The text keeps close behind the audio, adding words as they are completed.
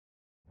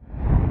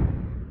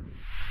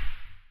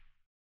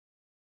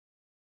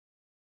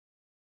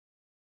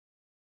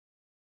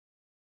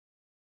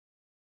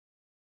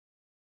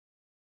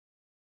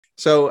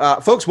So,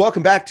 folks,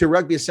 welcome back to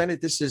Rugby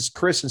Ascendant. This is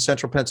Chris in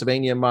Central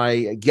Pennsylvania.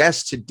 My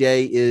guest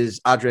today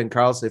is Adriaan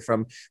Carelse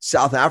from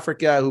South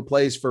Africa, who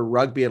plays for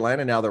Rugby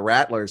Atlanta, now the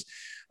Rattlers.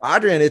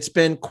 Adriaan, it's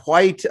been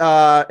quite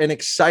an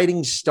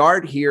exciting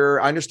start here.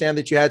 I understand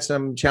that you had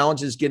some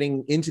challenges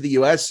getting into the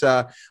U.S.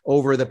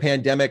 Over the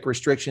pandemic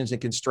restrictions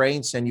and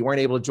constraints, and you weren't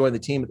able to join the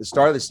team at the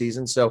start of the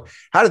season. So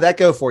how did that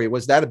go for you?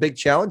 Was that a big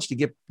challenge to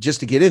get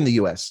in the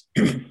U.S.?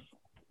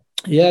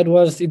 Yeah, it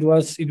was. It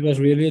was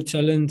really a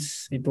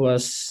challenge. It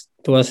was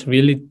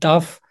really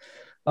tough.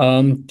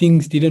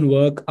 Things didn't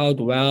work out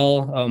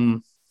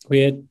well.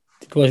 It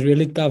was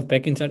really tough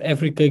back in South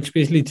Africa,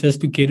 especially just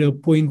to get an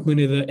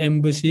appointment at the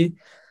embassy.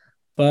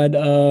 But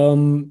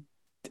and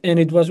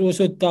it was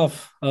also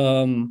tough.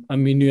 I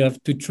mean, you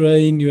have to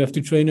train. You have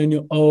to train on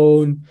your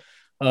own.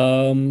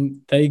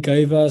 They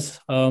gave us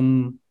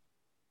our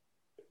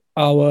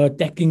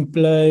attacking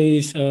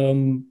plays,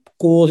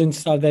 calls and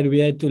stuff that we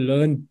had to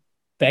learn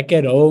back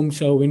at home.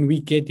 So when we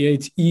get here,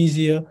 it's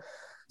easier.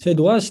 So it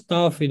was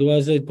tough. It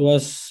was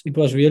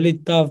really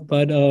tough.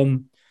 But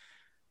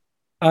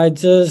I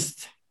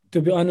just,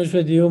 to be honest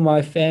with you,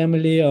 my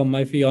family,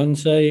 my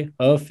fiance,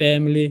 her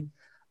family,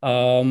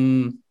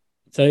 um,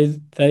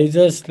 they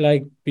just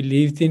like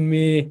believed in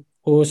me.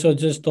 Also,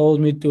 just told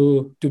me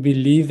to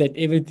believe that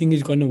everything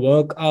is gonna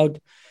work out.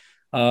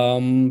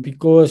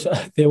 Because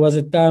there was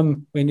a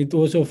time when it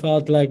also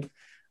felt like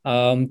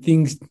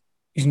things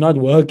is not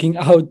working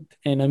out,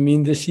 and I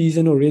mean the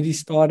season already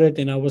started,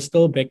 and I was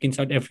still back in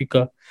South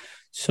Africa,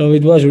 so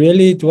it was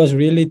really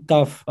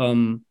tough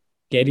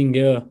getting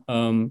here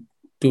to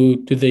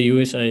the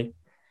USA.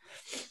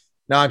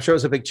 Now, I'm sure it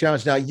was a big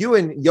challenge. Now, you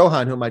and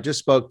Johan, whom I just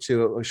spoke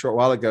to a short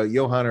while ago,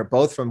 Johan are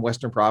both from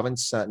Western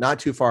Province, not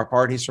too far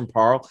apart. He's from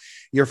Paarl.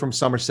 You're from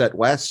Somerset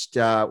West,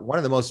 one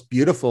of the most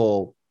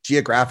beautiful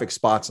geographic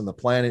spots on the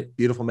planet,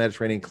 beautiful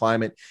Mediterranean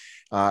climate.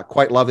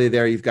 Quite lovely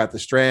there. You've got the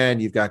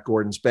Strand, you've got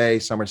Gordons Bay,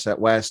 Somerset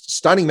West,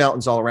 stunning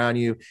mountains all around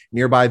you,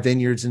 nearby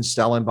vineyards in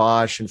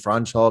Stellenbosch and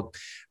Franschhoek,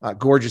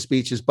 gorgeous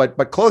beaches.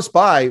 But close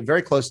by,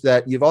 very close to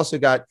that, you've also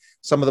got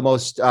some of the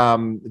most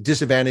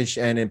disadvantaged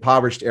and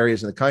impoverished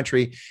areas in the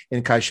country,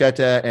 in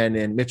Kaisheta and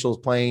in Mitchell's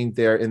Plain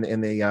there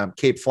in the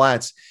Cape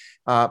Flats.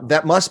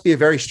 That must be a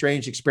very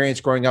strange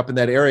experience growing up in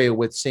that area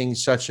with seeing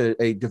such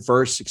a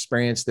diverse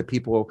experience that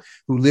people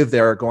who live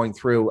there are going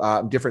through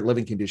different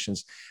living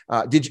conditions.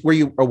 Were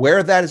you aware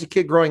of that as a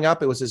kid growing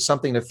up? Was it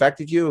something that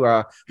affected you?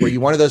 Were you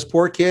one of those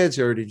poor kids,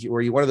 or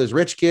were you one of those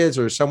rich kids,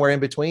 or somewhere in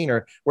between,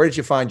 or where did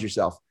you find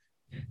yourself?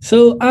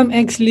 So I'm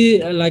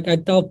actually, like I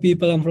tell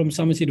people, I'm from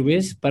Somerset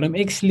West, but I'm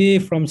actually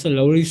from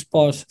Salori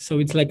Spas. So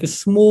it's like a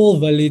small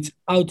village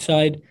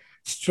outside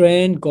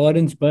Strand,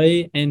 Gardens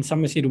Bay, and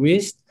Somerset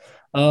West.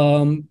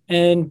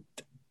 And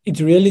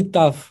it's really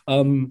tough.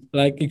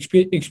 Like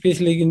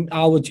especially in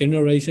our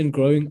generation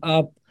growing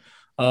up.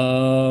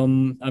 I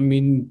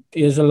mean,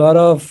 there's a lot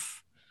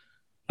of.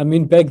 I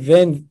mean, back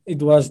then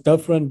it was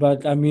different,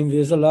 but I mean,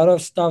 there's a lot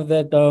of stuff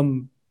that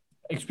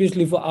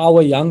especially for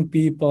our young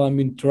people. I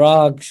mean,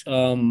 drugs.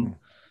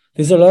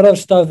 There's a lot of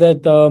stuff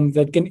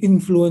that can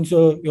influence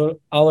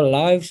our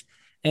lives,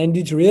 and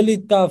it's really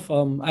tough.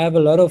 I have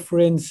a lot of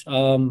friends.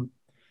 And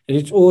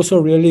it's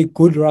also really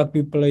good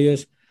rugby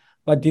players,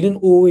 but didn't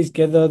always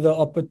get the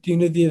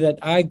opportunity that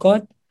I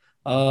got.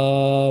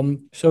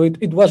 So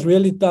it was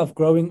really tough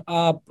growing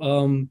up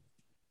to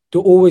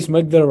always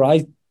make the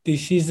right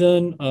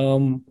decision,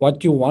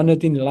 what you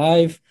wanted in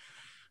life.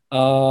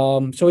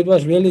 So it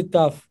was really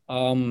tough,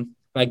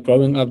 like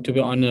growing up, to be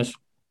honest.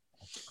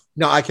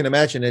 No, I can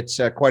imagine it's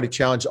quite a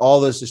challenge.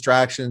 All those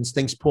distractions,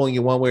 things pulling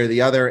you one way or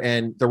the other,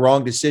 and the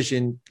wrong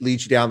decision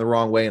leads you down the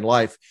wrong way in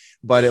life.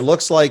 But it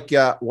looks like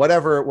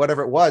whatever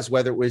it was,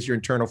 whether it was your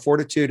internal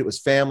fortitude, it was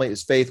family, it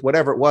was faith,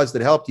 whatever it was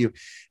that helped you,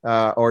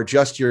 or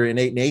just your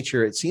innate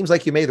nature, it seems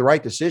like you made the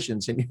right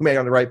decisions and you made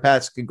on the right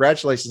path. So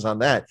congratulations on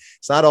that.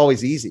 It's not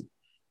always easy.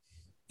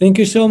 Thank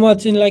you so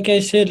much. And like I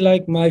said,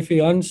 like my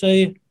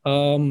fiance,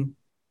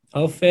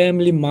 our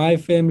family, my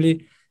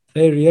family,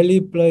 they really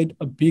played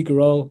a big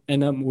role,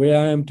 and where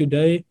I am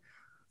today.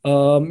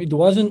 It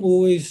wasn't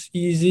always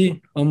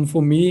easy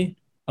for me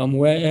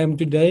where I am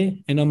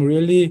today, and I'm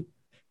really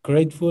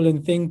grateful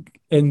and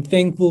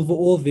thankful for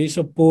all their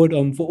support,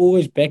 for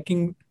always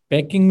backing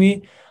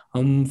me,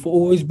 for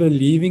always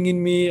believing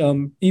in me.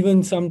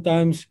 Even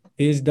sometimes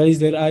there's days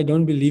that I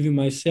don't believe in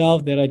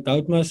myself, that I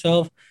doubt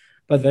myself,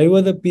 but they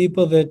were the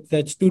people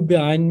that stood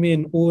behind me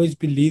and always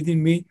believed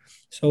in me.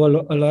 So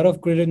a lot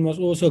of credit must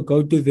also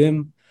go to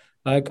them.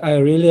 Like I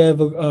really have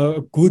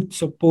a good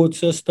support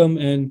system,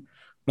 and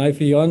my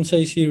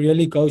fiance, she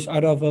really goes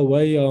out of her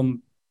way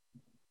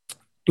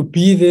to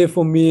be there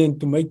for me and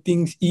to make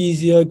things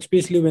easier,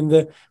 especially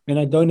when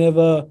I don't have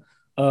uh,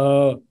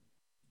 a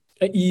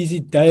easy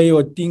day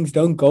or things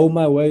don't go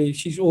my way.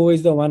 She's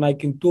always the one I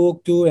can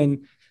talk to,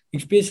 and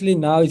especially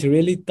now it's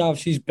really tough.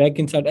 She's back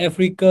in South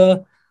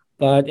Africa,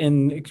 but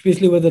and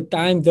especially with the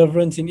time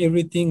difference and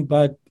everything,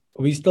 but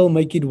we still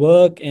make it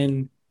work.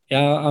 And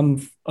yeah, I'm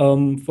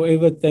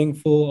forever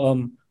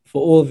thankful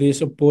for all their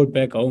support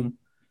back home.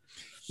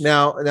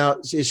 Now,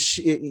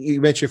 you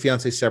mentioned your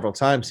fiance several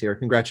times here.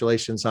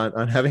 Congratulations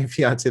on having a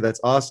fiance. That's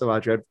awesome,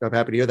 Adriaan. I'm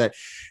happy to hear that.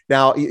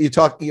 Now,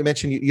 you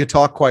mentioned you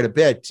talk quite a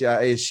bit.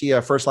 Is she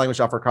a first language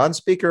Afrikaans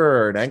speaker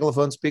or an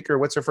Anglophone speaker?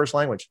 What's her first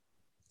language?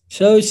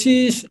 So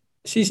she's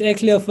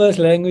actually her first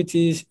language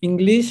is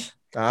English.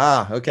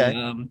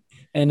 Okay.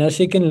 And her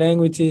second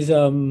language is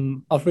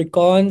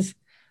Afrikaans.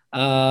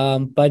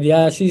 But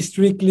yeah, she's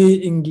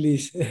strictly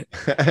English,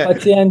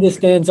 but she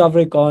understands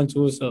Afrikaans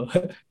also.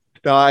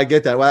 No, I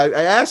get that. Well,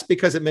 I ask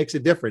because it makes a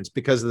difference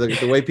because of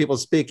the way people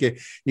speak.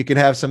 You can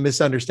have some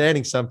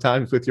misunderstandings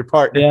sometimes with your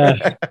partner.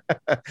 Yeah.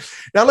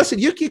 Now, listen,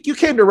 you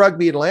came to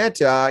Rugby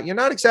Atlanta. You're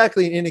not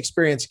exactly an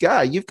inexperienced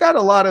guy. You've got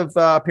a lot of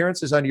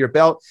appearances under your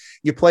belt.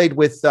 You played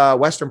with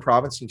Western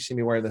Province. You can see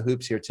me wearing the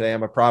hoops here today.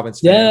 I'm a Province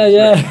fan.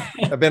 Yeah.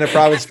 I've been a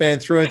Province fan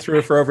through and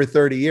through for over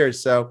 30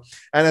 years. So,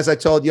 and as I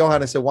told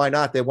Johan, I said, why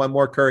not? They won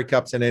more Curry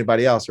Cups than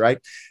anybody else, right?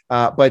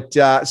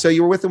 So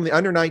you were with them in the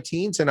under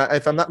 19s. And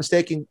if I'm not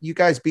mistaken, you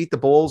guys beat the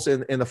Bulls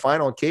in the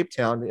final in Cape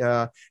Town.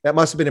 That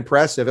must have been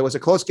impressive. It was a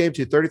close game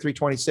to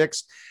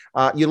 33-26.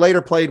 You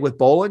later played with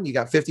Boland. You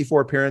got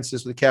 54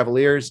 appearances with the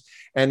Cavaliers,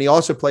 and you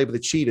also played with the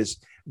Cheetahs.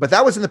 But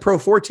that was in the Pro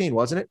 14,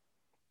 wasn't it?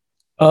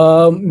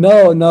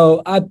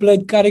 No. I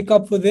played Curry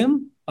Cup for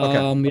them.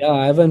 Okay. Yeah,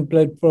 I haven't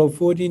played Pro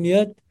 14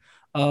 yet.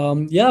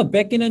 Yeah,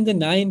 back in under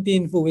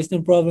 19 for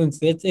Western Province,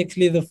 that's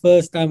actually the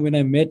first time when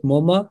I met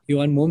Moma,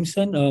 Johan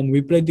Momsen.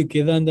 We played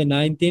together under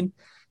 19,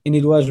 and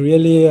it was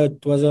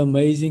an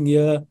amazing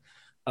year.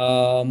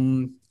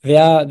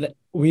 Yeah,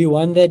 we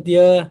won that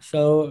year,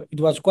 so it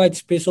was quite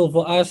special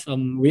for us.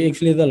 We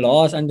actually the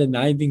last under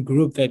 19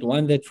 group that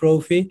won that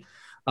trophy.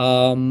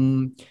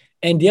 Um,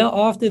 and yeah,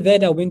 after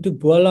that, I went to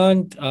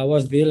Boland. I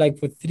was there like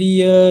for 3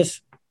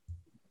 years.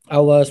 I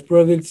was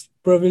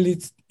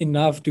privileged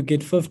enough to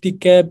get 50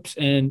 caps,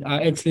 and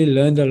I actually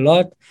learned a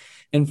lot.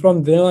 And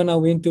from there on, I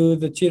went to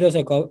the Cheetahs.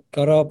 I got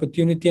an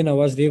opportunity, and I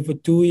was there for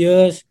 2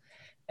 years.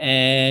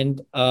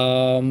 And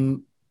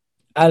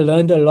I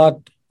learned a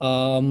lot.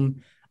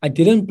 I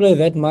didn't play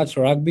that much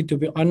rugby, to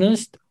be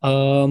honest.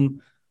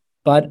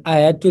 But I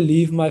had to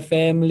leave my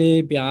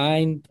family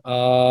behind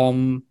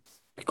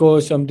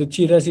because the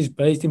Cheetahs is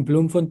based in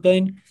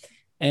Bloemfontein.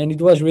 And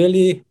it was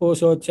really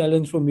also a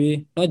challenge for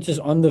me, not just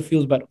on the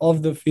field, but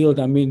off the field.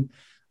 I mean,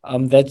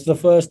 that's the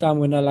first time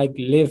when I like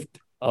left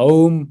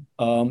home,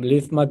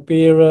 left my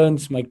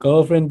parents, my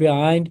girlfriend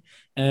behind,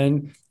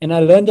 and I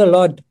learned a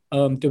lot.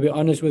 To be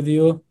honest with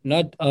you,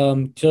 not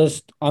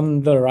just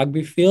on the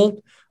rugby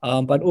field,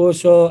 but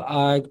also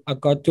I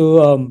got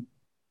to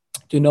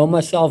know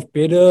myself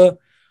better.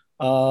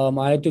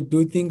 I had to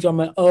do things on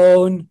my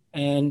own,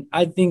 and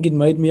I think it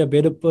made me a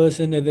better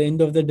person at the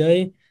end of the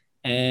day.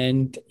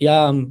 And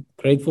yeah, I'm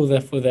grateful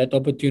for that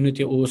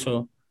opportunity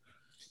also.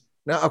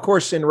 Now, of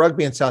course, in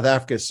rugby in South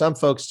Africa, some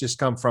folks just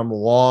come from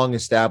long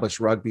established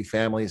rugby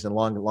families and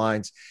long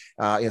lines.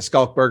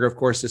 Skulk Burger, of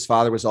course, his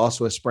father was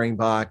also a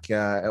Springbok.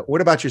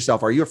 What about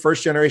yourself? Are you a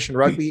first generation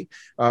rugby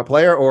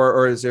player,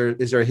 or is there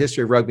a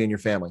history of rugby in your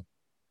family?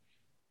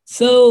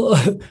 So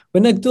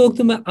when I talk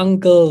to my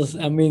uncles,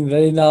 I mean,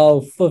 they're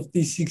now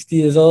 50, 60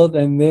 years old.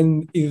 And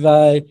then if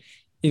I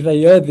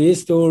hear their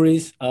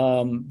stories,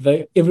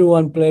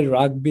 everyone played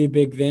rugby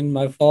back then.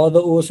 My father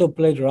also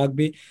played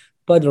rugby,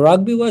 but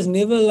rugby was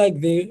never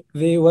like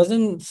there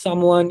wasn't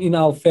someone in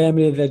our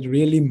family that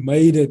really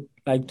made it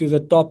like to the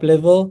top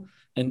level.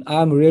 And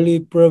I'm really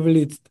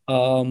privileged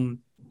to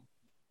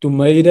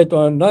made it,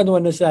 or not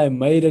want to say I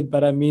made it,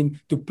 but I mean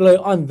to play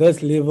on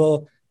this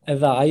level at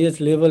the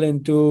highest level,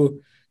 and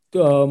to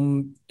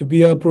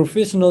be a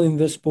professional in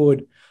the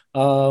sport.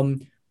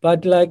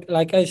 But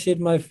like I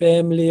said, my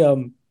family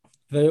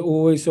they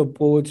always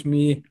supports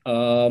me.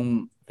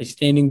 They're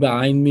standing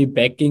behind me,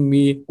 backing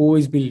me,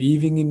 always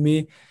believing in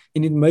me,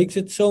 and it makes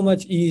it so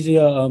much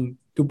easier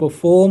to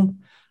perform.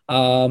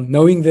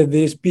 Knowing that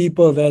there's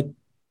people that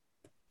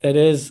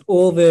has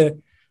all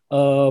the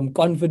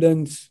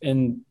confidence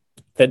and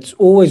that's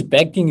always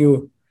backing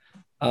you.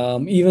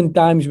 Even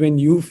times when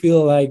you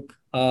feel like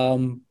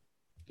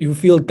you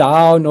feel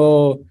down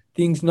or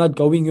things not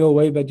going your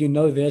way, but you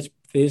know there's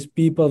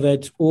people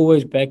that's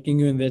always backing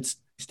you and that's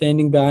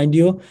standing behind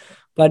you.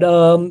 But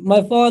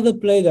my father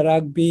played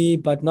rugby,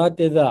 but not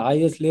at the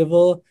highest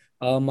level.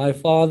 My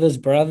father's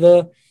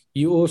brother,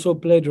 he also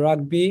played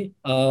rugby.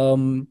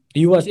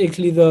 He was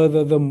actually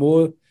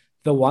the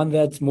one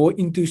that's more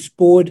into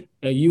sport.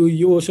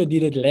 You also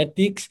did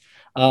athletics.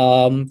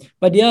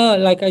 But yeah,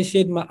 like I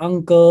said, my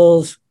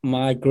uncles,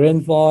 my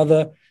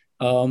grandfather,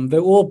 they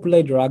all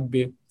played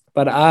rugby.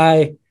 But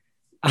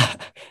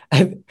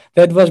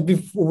that was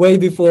way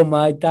before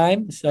my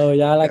time. So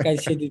yeah, like I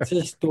said, it's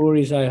just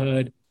stories I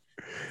heard.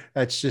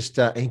 That's just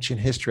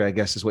ancient history, I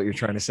guess, is what you're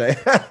trying to say.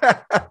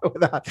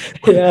 Without,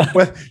 Yeah.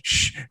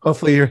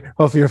 hopefully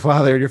your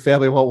father and your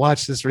family won't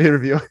watch this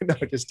interview. No,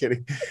 just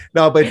kidding.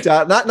 No, but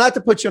not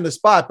to put you on the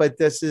spot, but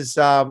this is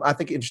I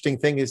think interesting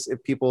thing is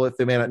if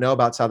they may not know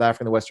about South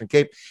Africa and the Western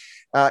Cape.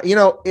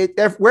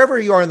 Wherever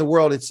you are in the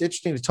world, it's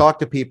interesting to talk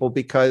to people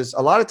because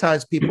a lot of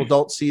times people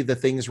don't see the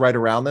things right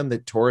around them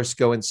that tourists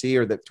go and see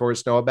or that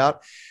tourists know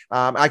about.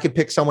 I could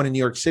pick someone in New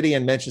York City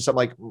and mention something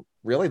like,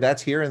 really,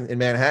 that's here in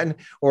Manhattan,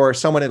 or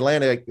someone in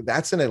Atlanta, like,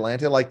 that's in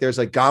Atlanta. Like there's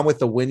a Gone with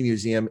the Wind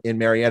museum in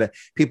Marietta.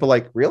 People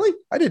like, really?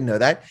 I didn't know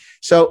that.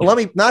 So let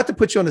me, not to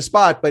put you on the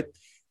spot, but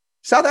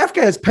South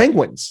Africa has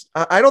penguins.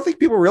 I don't think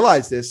people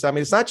realize this. I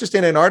mean, it's not just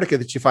in Antarctica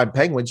that you find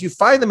penguins. You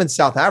find them in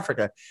South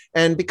Africa.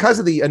 And because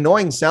of the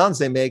annoying sounds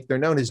they make, they're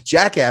known as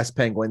jackass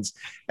penguins.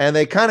 And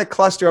they kind of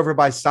cluster over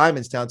by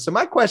Simonstown. So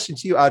my question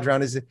to you,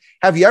 Adriaan, is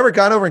have you ever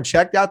gone over and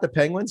checked out the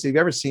penguins? Have you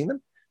ever seen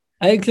them?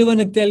 I actually want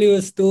to tell you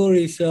a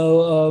story.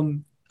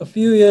 So a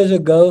few years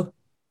ago,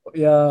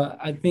 yeah,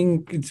 I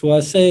think it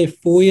was say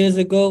 4 years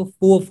ago,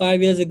 4 or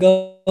 5 years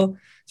ago.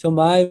 So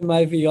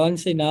my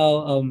fiance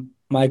now,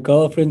 my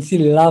girlfriend, she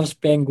loves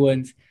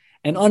penguins.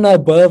 And on her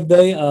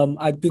birthday,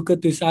 I took her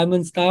to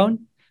Simonstown,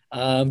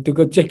 to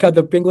go check out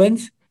the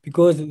penguins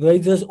because they're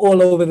just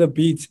all over the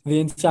beach.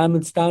 They're in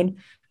Simonstown.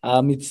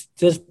 It's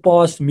just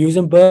past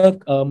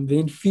Musenberg. They're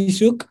in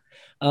Fieshoek.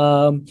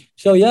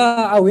 So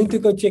yeah, I went to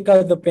go check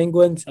out the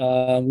penguins.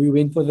 We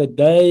went for the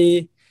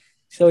day.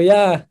 So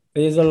yeah,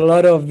 there's a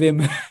lot of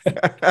them.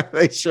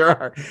 They sure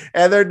are.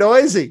 And they're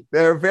noisy.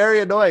 They're very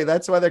annoying.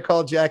 That's why they're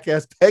called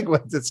jackass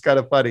penguins. It's kind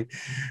of funny.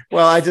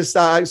 Well,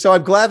 so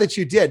I'm glad that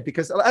you did,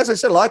 because as I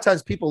said, a lot of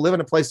times people live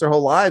in a place their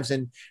whole lives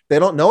and they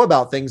don't know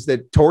about things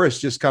that tourists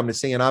just come to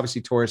see. And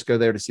obviously tourists go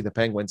there to see the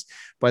penguins,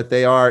 but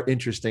they are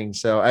interesting.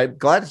 So I'm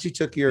glad that you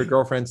took your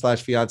girlfriend /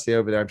 fiance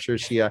over there. I'm sure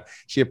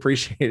she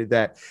appreciated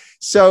that.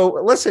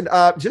 So listen,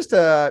 just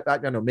I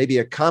don't know, maybe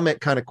a comment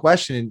kind of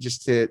question,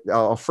 and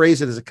I'll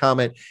phrase it as a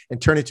comment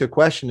and turn it to a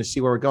question to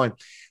see where we're going.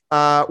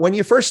 When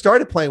you first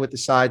started playing with the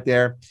side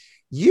there,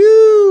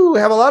 you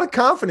have a lot of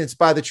confidence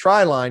by the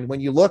try line.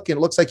 When you look and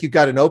it looks like you've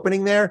got an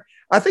opening there,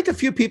 I think a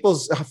few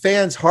people's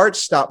fans' hearts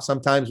stop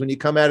sometimes when you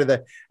come out of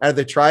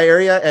the try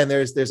area and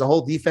there's a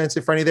whole defense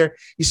in front of you there.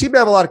 You seem to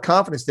have a lot of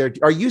confidence there.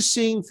 Are you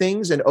seeing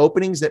things and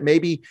openings that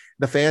maybe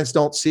the fans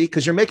don't see?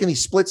 Because you're making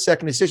these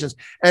split-second decisions,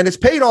 and it's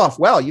paid off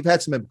well. You've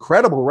had some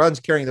incredible runs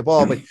carrying the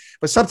ball,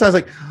 but sometimes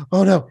like,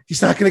 oh no,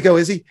 he's not going to go,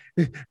 is he?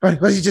 What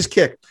does he just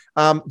kick?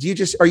 Are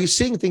you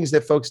seeing things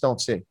that folks don't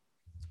see?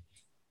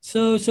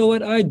 So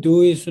what I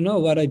do is,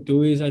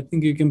 I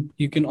think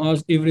you can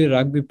ask every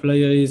rugby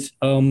player is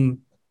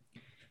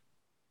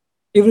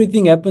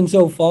everything happens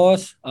so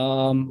fast.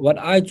 What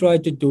I try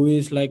to do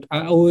is like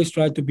I always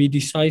try to be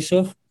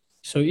decisive.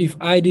 So if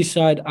I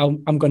decide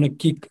I'm gonna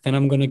kick, then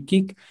I'm gonna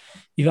kick.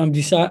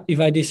 If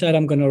I decide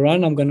I'm gonna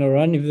run, I'm gonna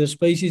run. If the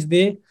space is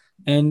there,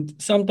 and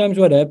sometimes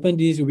what happened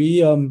is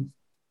you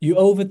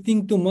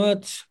overthink too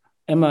much.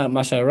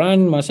 Must I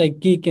run? Must I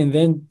kick? And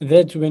then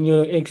that's when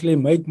you actually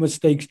make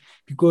mistakes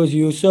because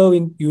you're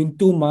in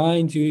two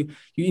minds. You're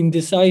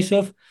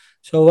indecisive.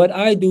 So what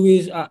I do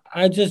is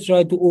I just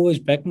try to always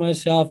back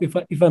myself.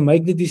 If I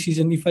make the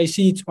decision, if I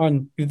see it's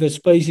on, if the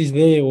space is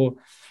there, or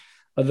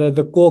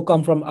the call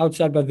come from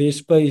outside but there's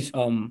space,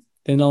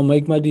 then I'll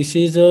make my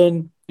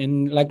decision.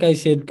 And like I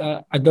said,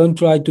 I don't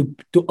try to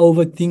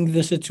overthink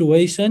the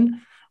situation.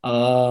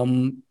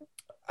 Um,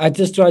 I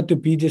just try to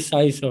be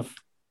decisive.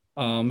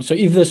 So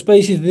if the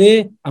space is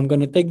there, I'm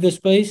gonna take the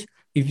space.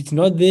 If it's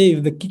not there,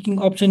 if the kicking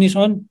option is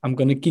on, I'm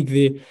gonna kick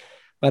there.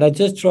 But I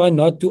just try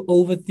not to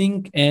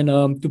overthink and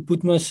to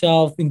put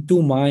myself in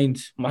two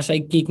minds. Must I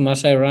kick?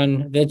 Must I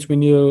run? That's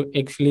when you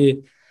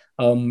actually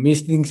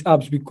mess things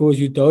up because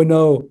you don't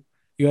know.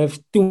 You have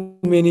too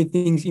many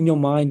things in your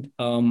mind.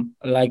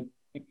 Like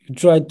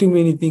try too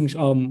many things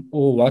or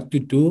what to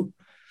do.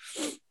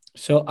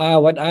 So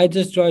what I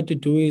just try to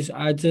do is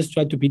I just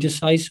try to be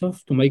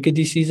decisive to make a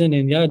decision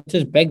and yeah,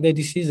 just back the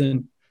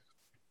decision.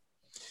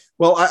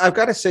 Well, I've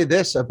got to say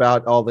this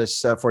about all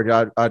this for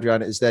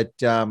Adriaan is that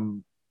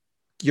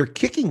your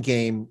kicking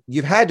game,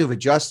 you've had to have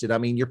adjusted. I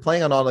mean, you're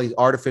playing on all these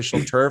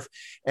artificial turf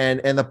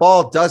and the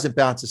ball doesn't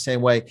bounce the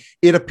same way.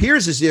 It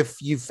appears as if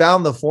you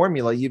found the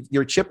formula.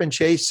 Your chip and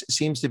chase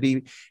seems to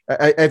be,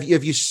 have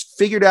you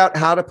figured out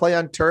how to play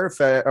on turf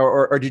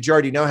or did you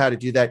already know how to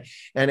do that?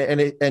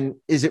 And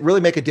is it really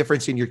make a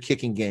difference in your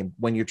kicking game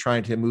when you're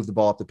trying to move the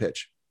ball up the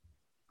pitch?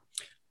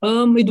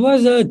 It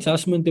was an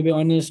adjustment to be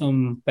honest.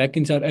 Back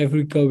in South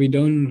Africa, we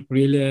don't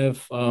really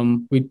have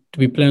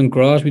we play on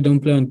grass, we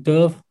don't play on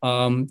turf.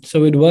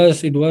 So it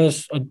was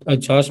an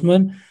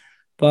adjustment.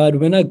 But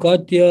when I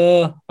got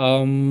here,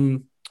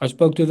 I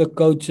spoke to the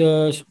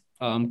coaches.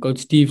 Coach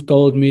Steve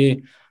told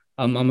me,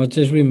 I must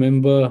just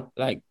remember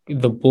like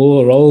the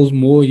ball rolls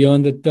more here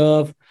on the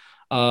turf.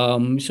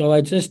 So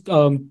I just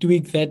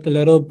tweaked that a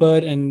little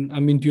bit, and I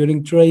mean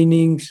during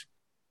trainings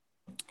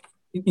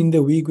in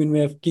the week when we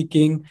have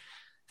kicking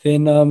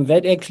then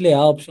that actually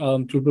helps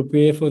to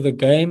prepare for the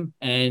game.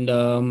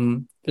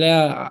 And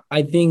yeah,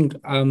 I think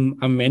I'm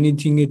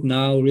managing it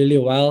now really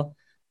well,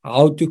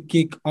 how to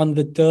kick on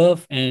the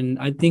turf. And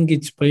I think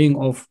it's paying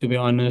off, to be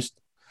honest.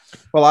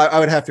 Well, I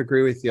would have to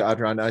agree with you,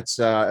 Adriaan. That's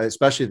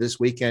especially this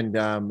weekend.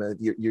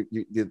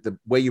 The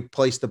way you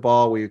placed the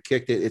ball, where you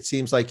kicked it, it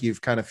seems like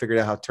you've kind of figured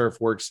out how turf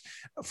works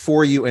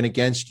for you and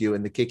against you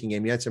in the kicking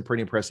game. You had some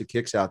pretty impressive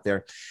kicks out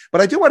there.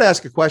 But I do want to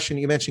ask a question.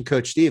 You mentioned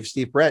Coach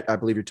Steve Brett, I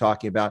believe you're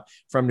talking about,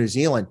 from New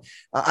Zealand.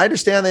 I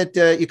understand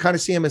that you kind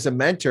of see him as a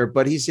mentor,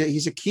 but he's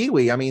a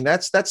Kiwi. I mean,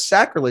 that's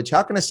sacrilege.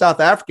 How can a South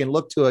African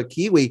look to a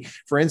Kiwi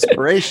for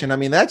inspiration? I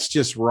mean, that's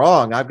just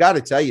wrong. I've got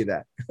to tell you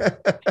that.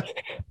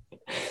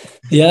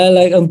 Yeah,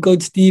 like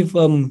Coach Steve,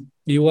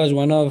 he was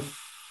one of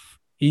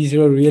he's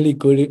a really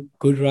good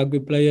rugby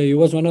player. He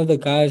was one of the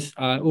guys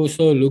I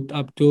also looked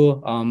up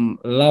to,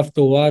 loved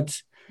to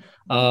watch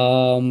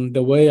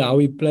the way how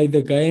he played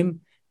the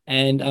game.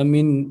 And I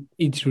mean,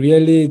 it's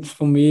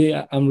for me,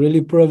 I'm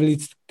really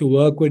privileged to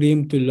work with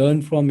him, to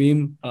learn from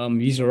him.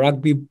 His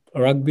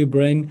rugby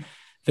brain,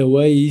 the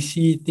way he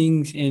see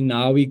things and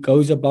how he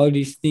goes about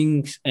these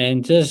things,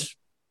 and just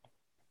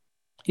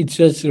it's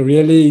just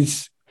really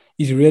it's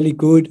really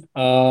good.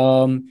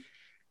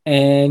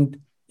 And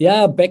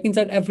yeah, back in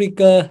South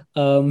Africa,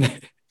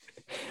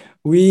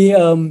 we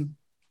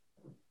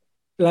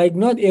like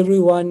not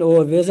everyone,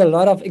 or there's a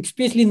lot of,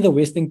 especially in the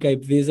Western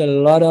Cape, there's a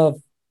lot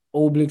of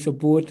All Black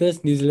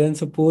supporters, New Zealand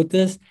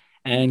supporters,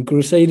 and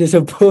Crusader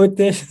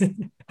supporters.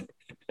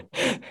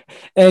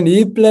 And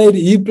he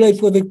played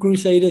for the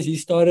Crusaders. He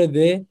started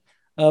there.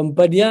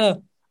 But yeah,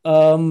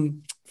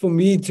 for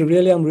me,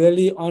 I'm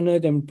really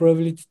honored and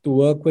privileged to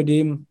work with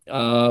him.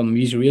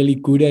 He's really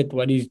good at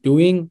what he's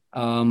doing,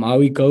 how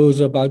he goes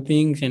about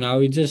things, and how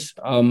we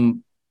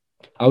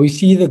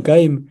see the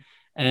game.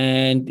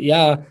 And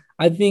yeah,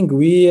 I think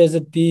we as a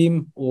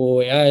team,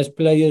 or yeah, as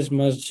players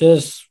must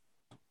just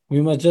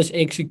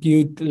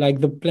execute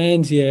like the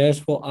plans he has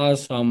for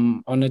us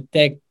on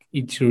attack.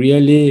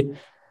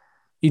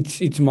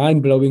 It's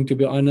mind blowing, to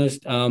be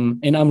honest.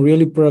 And I'm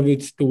really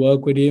privileged to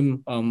work with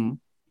him.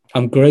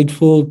 I'm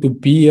grateful to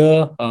be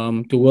here,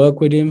 to work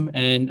with him.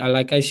 And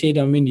like I said,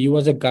 I mean, he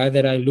was a guy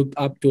that I looked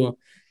up to,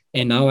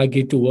 and now I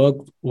get to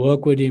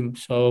work with him.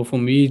 So for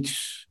me,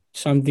 it's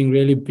something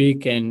really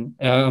big. And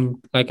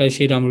like I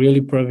said, I'm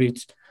really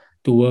privileged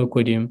to work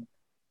with him.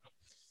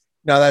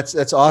 No,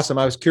 that's awesome.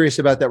 I was curious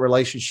about that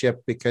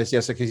relationship because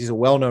because he's a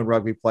well-known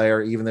rugby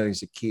player, even though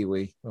he's a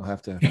Kiwi. We'll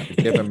have to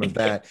give him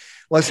that.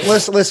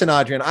 Listen,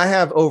 Adriaan. I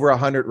have over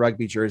 100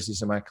 rugby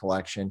jerseys in my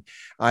collection.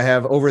 I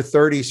have over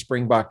 30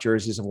 Springbok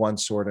jerseys of one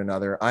sort or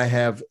another. I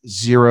have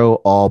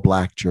 0 All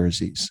Black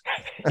jerseys.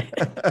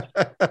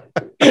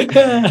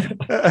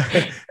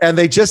 And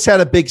they just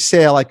had a big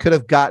sale. I could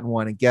have gotten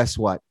one, and guess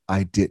what?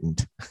 I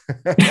didn't.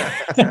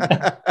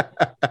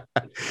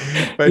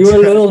 But, you were a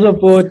little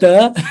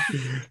supporter.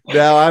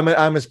 No,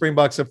 I'm a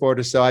Springbok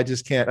supporter, so I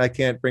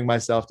can't bring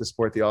myself to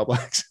support the All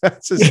Blacks.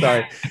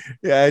 Sorry.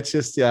 Yeah, it's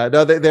just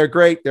no, they're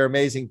great, they're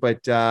amazing,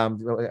 but I'll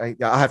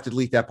have to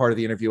delete that part of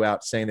the interview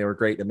out saying they were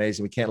great and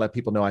amazing. We can't let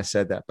people know I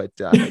said that, but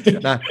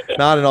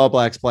not an All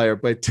Blacks player.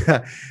 But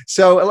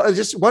so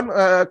just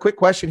one quick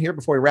question here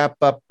before we wrap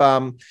up.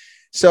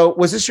 So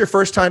was this your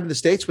first time to the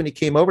States when you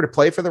came over to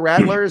play for the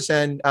Rattlers?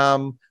 And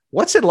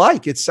what's it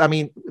like?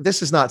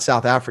 This is not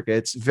South Africa.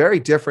 It's very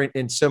different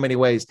in so many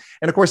ways.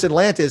 And of course,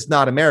 Atlanta is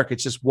not America.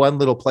 It's just one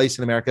little place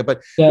in America.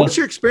 But what's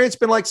your experience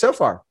been like so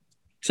far?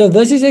 So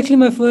this is actually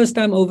my first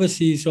time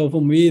overseas. So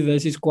for me,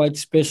 this is quite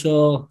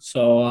special.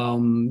 So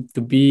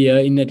to be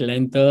in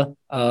Atlanta,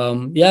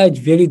 yeah, it's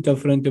very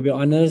different, to be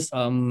honest.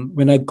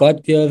 When I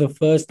got here the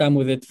first time,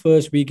 with that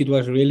first week, it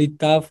was really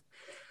tough.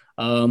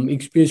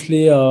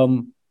 Especially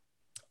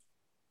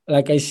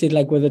like I said,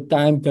 like with the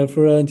time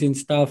difference and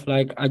stuff,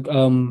 like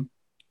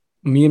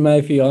me and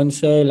my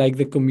fiance, like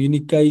the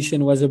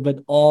communication was a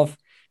bit off,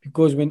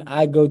 because when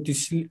I go to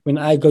sleep, when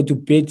I go to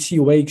bed, she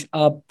wakes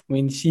up.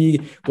 When she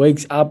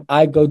wakes up,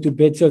 I go to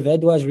bed. So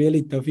that was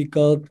really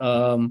difficult.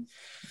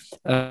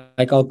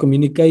 Like our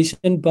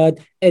communication. But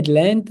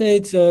Atlanta,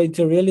 it's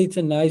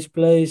a nice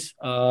place.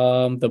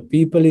 The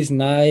people is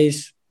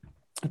nice.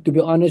 To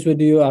be honest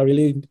with you,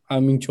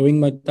 I'm enjoying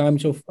my time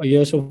so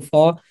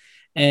far.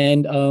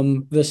 And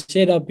the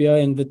setup here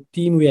and the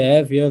team we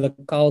have here, the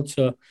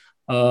culture,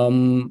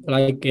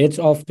 like heads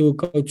off to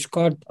Coach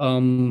Scott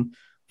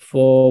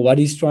for what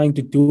he's trying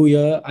to do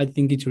here. I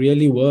think it's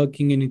really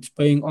working and it's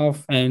paying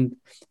off. And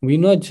we're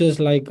not just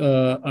like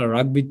a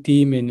rugby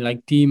team and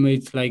like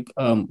teammates, like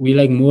we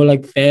like more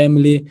like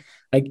family,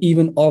 like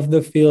even off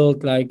the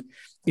field, like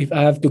if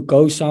I have to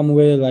go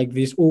somewhere, like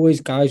there's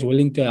always guys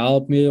willing to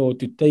help me or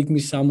to take me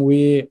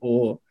somewhere.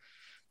 Or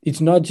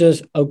it's not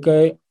just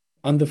okay,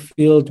 on the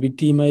field we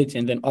teammates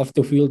and then off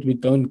the field we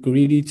don't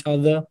greet each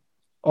other.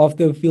 Off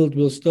the field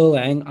we'll still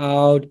hang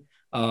out,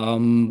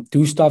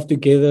 do stuff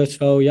together.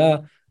 So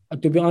yeah,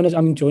 to be honest,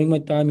 I'm enjoying my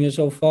time here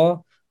so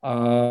far.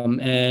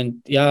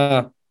 And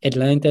yeah,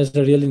 Atlanta is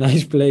a really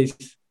nice place,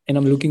 and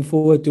I'm looking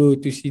forward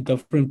to see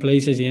different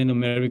places here in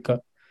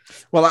America.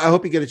 Well, I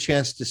hope you get a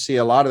chance to see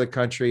a lot of the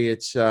country.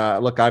 It's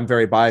look, I'm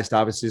very biased,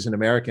 obviously, as an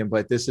American,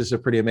 but this is a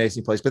pretty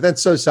amazing place. But then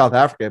so is South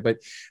Africa. But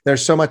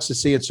there's so much to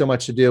see and so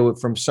much to do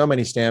from so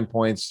many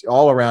standpoints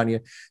all around you.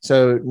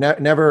 So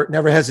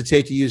never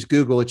hesitate to use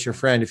Google. It's your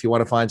friend if you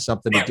want to find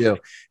something to do.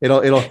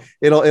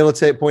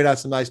 It'll point out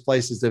some nice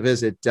places to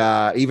visit,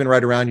 even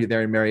right around you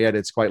there in Marietta.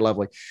 It's quite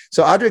lovely.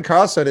 So Adriaan,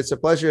 Carelse, it's a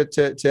pleasure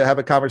to have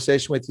a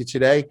conversation with you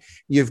today.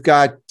 You've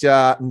got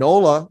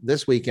NOLA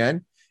this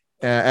weekend.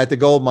 At the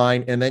gold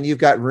mine, and then you've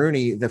got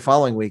Rooney the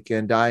following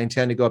weekend. I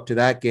intend to go up to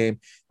that game.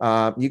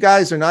 You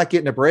guys are not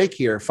getting a break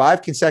here.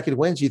 5 consecutive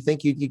wins. You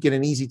think you get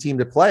an easy team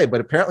to play,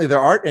 but apparently there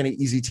aren't any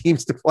easy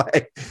teams to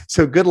play.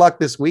 So good luck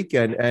this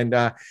weekend.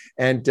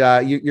 And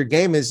your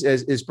game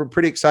is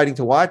pretty exciting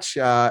to watch.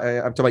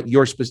 I'm talking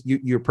about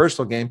your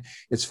personal game.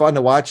 It's fun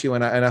to watch you,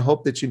 and I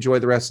hope that you enjoy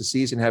the rest of the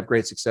season and have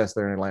great success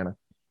there in Atlanta.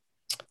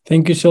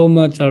 Thank you so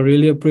much. I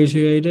really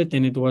appreciate it,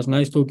 and it was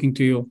nice talking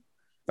to you.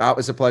 It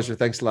was a pleasure.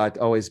 Thanks a lot.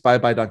 Always. Bye,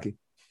 Donkey.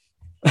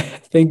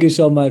 Thank you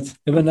so much.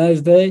 Have a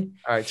nice day.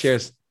 All right.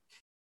 Cheers.